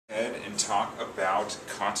and talk about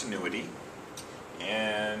continuity.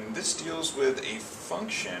 And this deals with a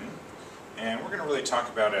function, and we're going to really talk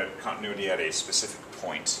about continuity at a specific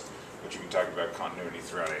point, but you can talk about continuity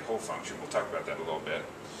throughout a whole function. We'll talk about that a little bit.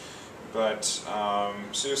 But,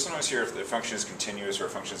 so you'll sometimes hear if the function is continuous or a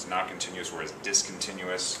function is not continuous or is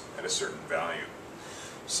discontinuous at a certain value.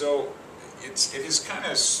 So it is kind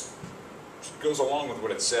of goes along with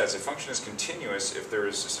what it says. A function is continuous if there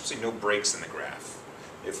is essentially no breaks in the graph.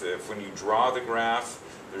 If when you draw the graph,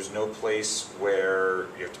 there's no place where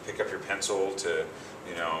you have to pick up your pencil to,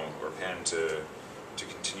 or pen to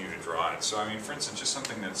continue to draw it. So I mean, for instance, just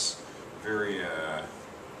something that's very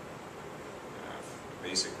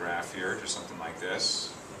basic graph here, just something like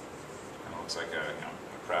this. Kind of looks like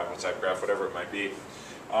a parabola type graph, whatever it might be.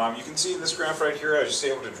 You can see in this graph right here, I was just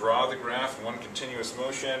able to draw the graph in one continuous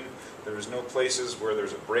motion. There was no places where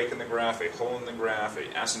there's a break in the graph, a hole in the graph, a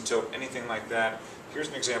asymptote, anything like that. Here's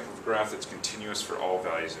an example of a graph that's continuous for all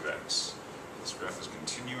values of x. This graph is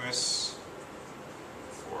continuous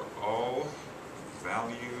for all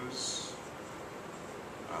values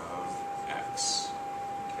of x.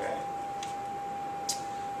 Okay.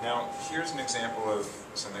 Now, here's an example of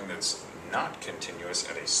something that's not continuous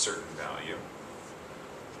at a certain value.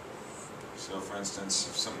 So, for instance,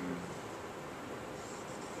 if something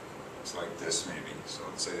looks like this, maybe. So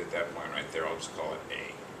let's say at that point right there, I'll just call it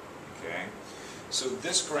A. Okay. So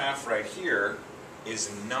this graph right here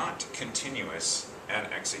is not continuous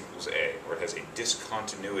at x equals A, or it has a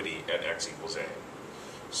discontinuity at x equals A.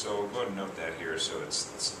 So we'll go ahead and note that here. So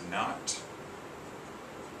it's not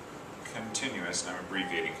continuous, and I'm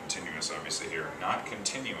abbreviating continuous obviously here, not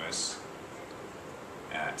continuous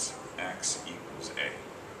at x equals A.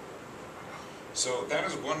 So that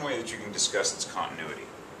is one way that you can discuss its continuity,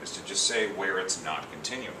 is to just say where it's not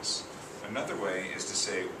continuous. Another way is to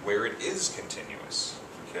say where it is continuous,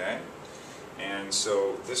 okay? And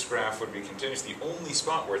so this graph would be continuous. The only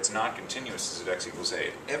spot where it's not continuous is at x equals A.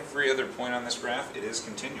 At every other point on this graph, it is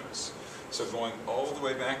continuous. So going all the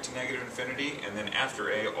way back to negative infinity, and then after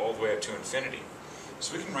A, all the way up to infinity.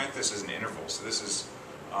 So we can write this as an interval. So this is,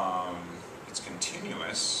 it's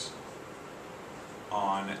continuous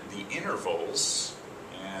on the intervals,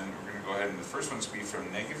 and we're going to go ahead and the first one's going to be from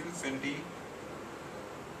negative infinity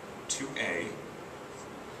to A.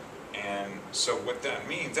 And so what that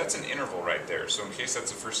means, that's an interval right there. So in case that's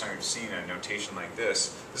the first time you've seen a notation like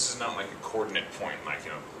this is not like a coordinate point, like,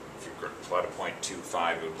 if you plot a point 2,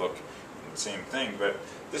 5, it would look the same thing, but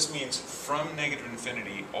this means from negative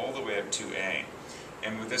infinity all the way up to A.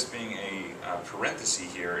 And with this being a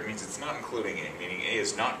parenthesis here, it means it's not including A, meaning A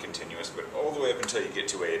is not continuous, but all the way up until you get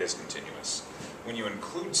to A, it is continuous. When you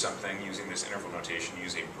include something using this interval notation, you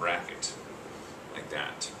use a bracket, like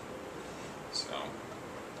that. So,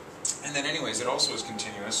 and then anyways, it also is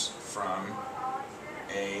continuous from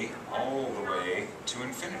A all the way to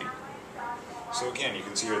infinity. So again, you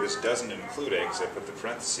can see here this doesn't include A because I put the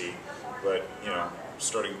parenthesis, but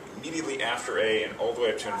starting immediately after A and all the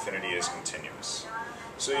way up to infinity is continuous.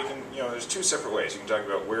 So you can, there's two separate ways. You can talk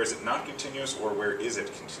about where is it not continuous or where is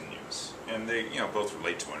it continuous. And they, both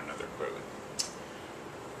relate to one another clearly.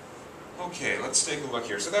 Okay, let's take a look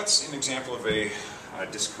here. So that's an example of a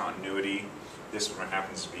discontinuity. This one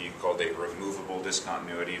happens to be called a removable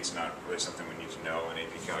discontinuity. It's not really something we need to know in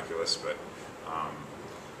AP calculus, but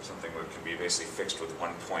something that can be basically fixed with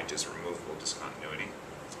one point is removable discontinuity.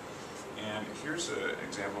 And here's an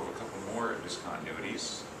example of a couple more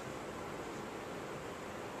discontinuities.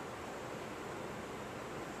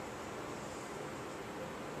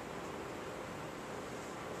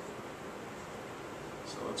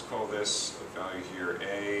 So let's call this value here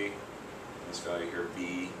A, this value here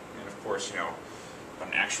B, and of course, on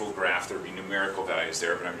an actual graph there would be numerical values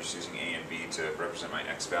there, but I'm just using A and B to represent my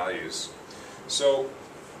x values. So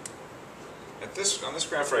on this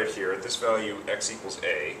graph right here, at this value x equals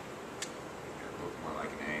A, look more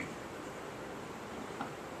like an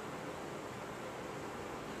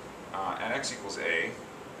A. At x equals A,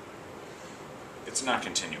 it's not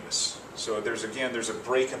continuous. So there's a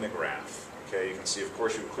break in the graph. Okay, you can see, of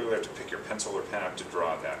course, you clearly have to pick your pencil or pen up to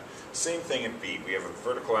draw that. Same thing in B. We have a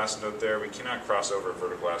vertical asymptote there. We cannot cross over a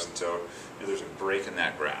vertical asymptote. There's a break in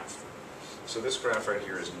that graph. So this graph right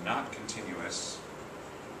here is not continuous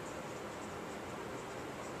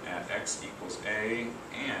at x equals A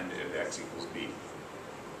and at x equals B.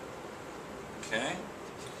 Okay?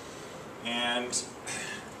 And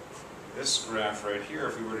this graph right here,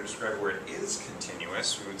 if we were to describe where it is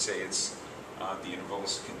continuous, we would say it's the interval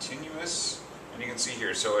is continuous, and you can see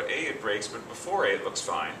here, so at A it breaks, but before A it looks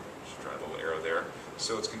fine. Just draw a little arrow there.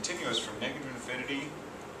 So it's continuous from negative infinity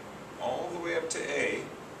all the way up to A,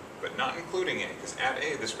 but not including A, because at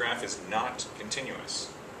A this graph is not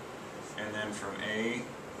continuous. And then from A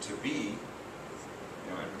to B,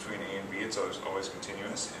 in between A and B it's always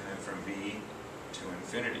continuous, and then from B to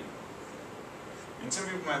infinity. And some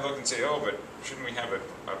people might look and say, oh, but shouldn't we have a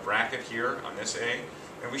bracket here on this A?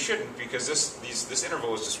 And we shouldn't, because this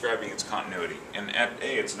interval is describing its continuity. And at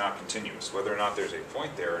A it's not continuous. Whether or not there's a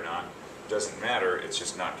point there or not doesn't matter, it's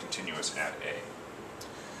just not continuous at A.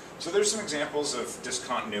 So there's some examples of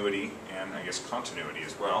discontinuity and I guess continuity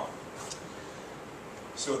as well.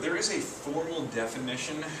 So there is a formal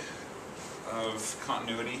definition of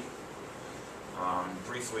continuity.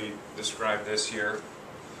 Briefly describe this here.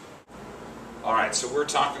 Alright, so we're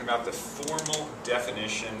talking about the formal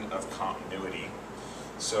definition of continuity.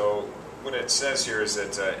 So what it says here is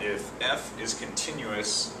that if f is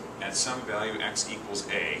continuous at some value x equals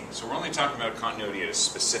a, so we're only talking about continuity at a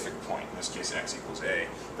specific point, in this case x equals a,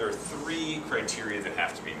 there are three criteria that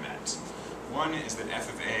have to be met. One is that f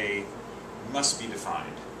of a must be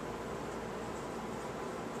defined.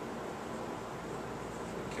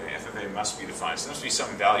 Okay, f of a must be defined, so there must be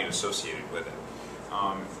some value associated with it.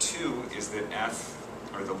 Two is that f,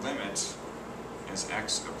 or the limit, as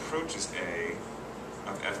x approaches a,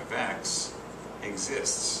 of f of x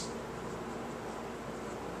exists.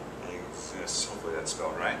 Hopefully that's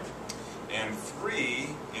spelled right. And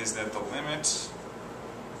three is that the limit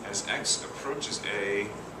as x approaches a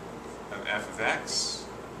of f of x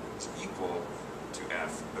is equal to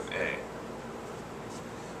f of a.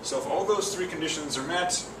 So if all those three conditions are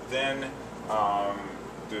met, then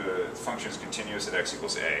the function is continuous at x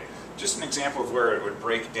equals a. Just an example of where it would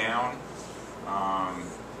break down.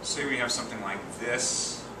 Say we have something like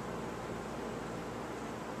this.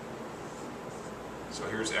 So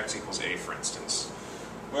here's x equals a, for instance.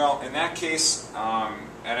 Well, in that case, at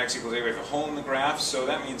x equals a, we have a hole in the graph, so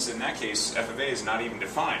that means in that case, f of a is not even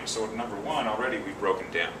defined. So at number one, already we've broken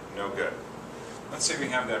down. No good. Let's say we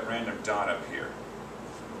have that random dot up here.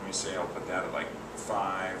 Let me say I'll put that at like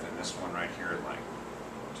 5, and this one right here at like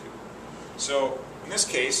 2. So in this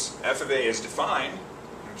case, f of a is defined,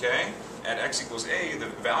 okay? At x equals a, the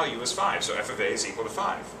value is 5, so f of a is equal to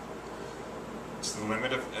 5. Is the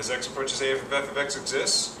limit of, as x approaches a, if f of x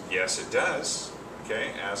exists? Yes, it does.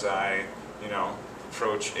 Okay, as I,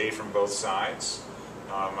 approach a from both sides,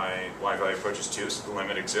 my y value approaches 2, so the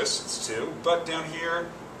limit exists, it's 2. But down here,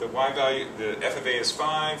 the y value, the f of a is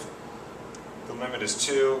 5, the limit is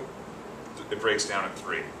 2, it breaks down at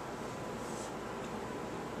 3.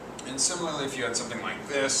 And similarly, if you had something like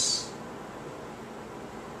this,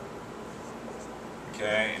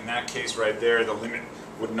 okay, in that case right there, the limit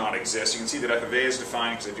would not exist. You can see that f of a is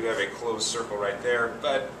defined because I do have a closed circle right there,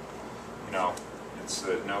 but, it's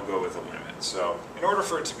a no-go with a limit. So in order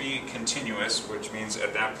for it to be continuous, which means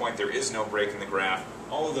at that point there is no break in the graph,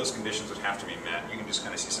 all of those conditions would have to be met. You can just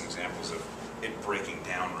kind of see some examples of it breaking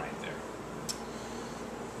down right there.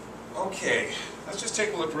 Okay, let's just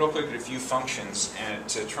take a look real quick at a few functions and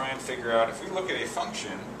to try and figure out, if we look at a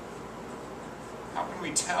function, how can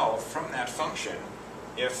we tell from that function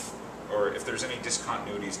if there's any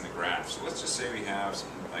discontinuities in the graph. So let's just say we have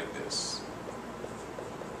something like this.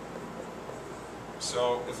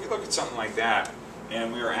 So if we look at something like that,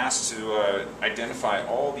 and we are asked to identify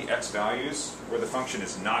all the x values where the function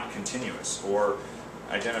is not continuous, or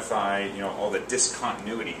identify all the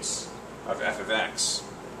discontinuities of f of x.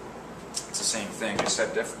 It's the same thing, just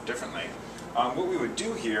said differently. What we would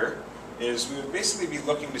do here is we would basically be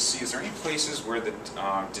looking to see, is there any places where the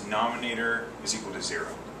denominator is equal to 0?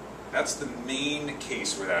 That's the main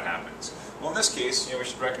case where that happens. Well, in this case, we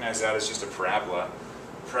should recognize that as just a parabola.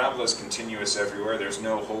 Parabola is continuous everywhere. There's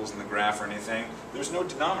no holes in the graph or anything. There's no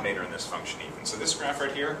denominator in this function even. So this graph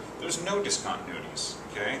right here, there's no discontinuities.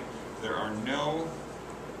 Okay? There are no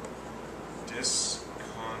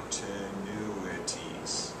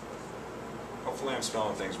discontinuities. Hopefully I'm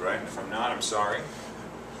spelling things right, and if I'm not, I'm sorry.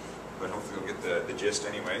 But hopefully you'll get the gist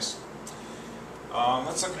anyways.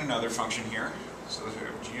 Let's look at another function here. So we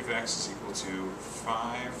have g of x is equal to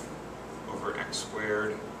 5 over x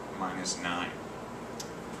squared minus 9.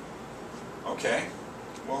 Okay,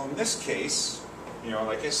 well in this case,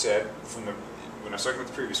 like I said, when I was talking about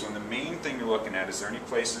the previous one, the main thing you're looking at is there any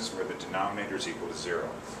places where the denominator is equal to 0?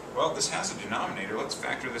 Well, this has a denominator. Let's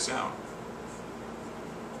factor this out.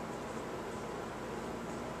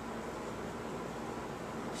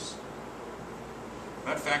 Oops.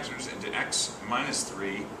 That factors into x minus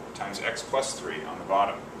 3 times x plus 3 on the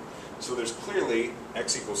bottom. So there's clearly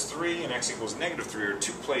x equals 3 and x equals negative 3 are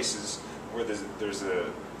two places where the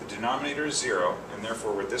denominator is 0, and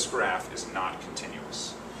therefore where this graph is not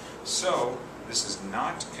continuous. So this is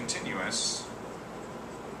not continuous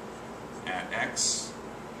x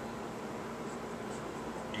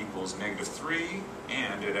equals -3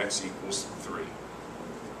 and at x equals 3.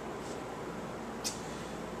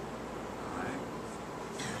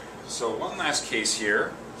 So one last case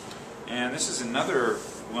here, and this is another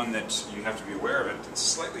one that you have to be aware of. It's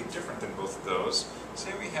slightly different than both of those.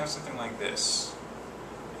 Say we have something like this.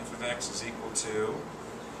 F of x is equal to,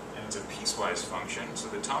 and it's a piecewise function, so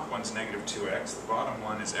the top one's -2x, the bottom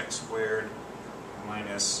one is x squared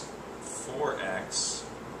minus 4x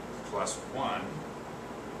plus 1,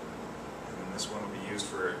 and then this one will be used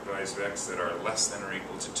for values of x that are less than or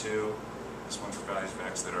equal to 2, this one for values of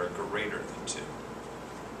x that are greater than 2.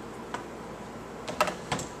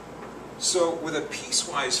 So with a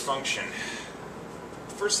piecewise function,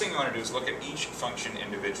 the first thing you want to do is look at each function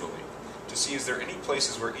individually to see is there any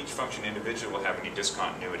places where each function individually will have any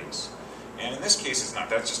discontinuities. And in this case it's not.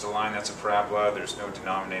 That's just a line, that's a parabola, there's no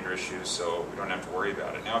denominator issues, so we don't have to worry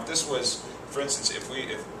about it. Now if this was, for instance, if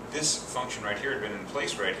this function right here had been in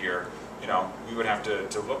place right here, you know, we would have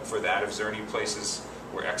to look for that. If there are any places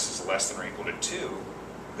where x is less than or equal to 2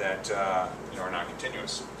 that you know, are not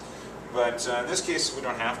continuous. But in this case we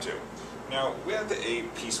don't have to. Now, with a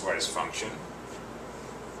piecewise function,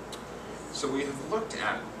 so we have looked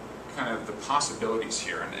at kind of the possibilities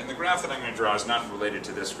here, and the graph that I'm going to draw is not related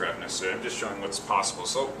to this graph necessarily. I'm just showing what's possible.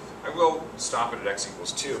 So I will stop it at x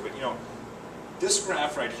equals 2, but you know, this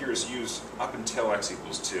graph right here is used up until x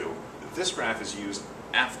equals 2. This graph is used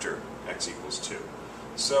after x equals 2.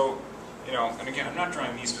 So, you know, and again, I'm not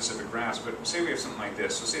drawing these specific graphs, but say we have something like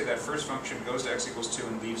this. So say that first function goes to x equals 2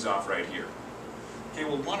 and leaves off right here. Okay,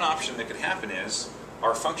 well, one option that could happen is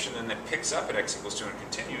our function then that picks up at x equals 2 and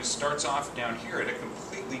continues starts off down here at a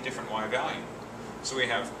completely different y value. So we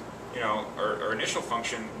have, you know, our initial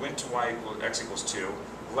function went to x equals 2,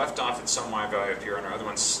 left off at some y value up here, and our other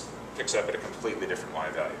one picks up at a completely different y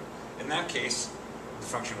value. In that case, the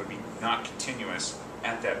function would be not continuous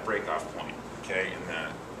at that breakoff point, okay, in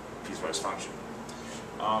the piecewise function.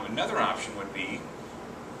 Another option would be,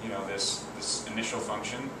 you know, this initial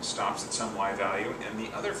function stops at some y value, and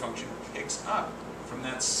the other function picks up from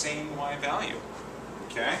that same y value.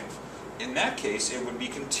 Okay? In that case, it would be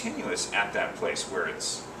continuous at that place where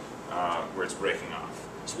it's breaking off.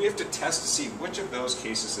 So we have to test to see which of those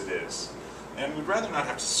cases it is. And we'd rather not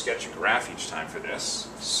have to sketch a graph each time for this.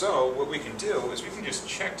 So what we can do is we can just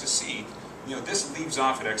check to see, you know, this leaves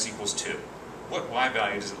off at x equals 2. What y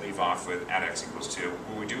value does it leave off with at x equals 2?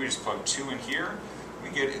 What we do, we just plug 2 in here. We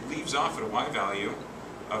get it leaves off at a y value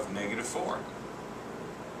of -4.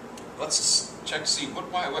 Let's check to see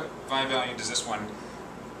what y value does this one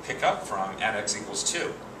pick up from at x equals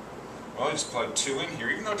 2. Well, I just plug 2 in here.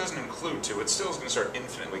 Even though it doesn't include 2, it still is going to start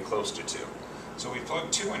infinitely close to 2. So we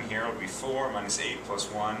plug 2 in here, it'll be 4 minus 8 plus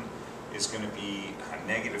 1 is going to be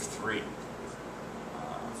 -3.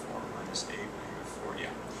 4 minus 8, -4, yeah.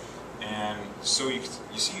 And so you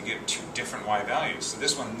see you get two different y values. So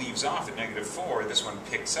this one leaves off at -4, this one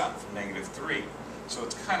picks up from -3. So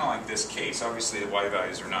it's kind of like this case. Obviously the y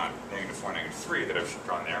values are not -4, -3 that I've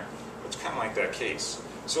drawn there, but it's kind of like that case.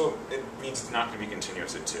 So it means it's not going to be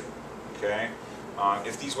continuous at 2. Okay?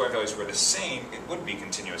 If these y values were the same, it would be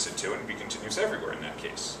continuous at 2, and it would be continuous everywhere in that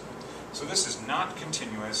case. So this is not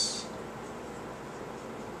continuous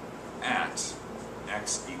at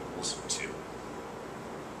x equals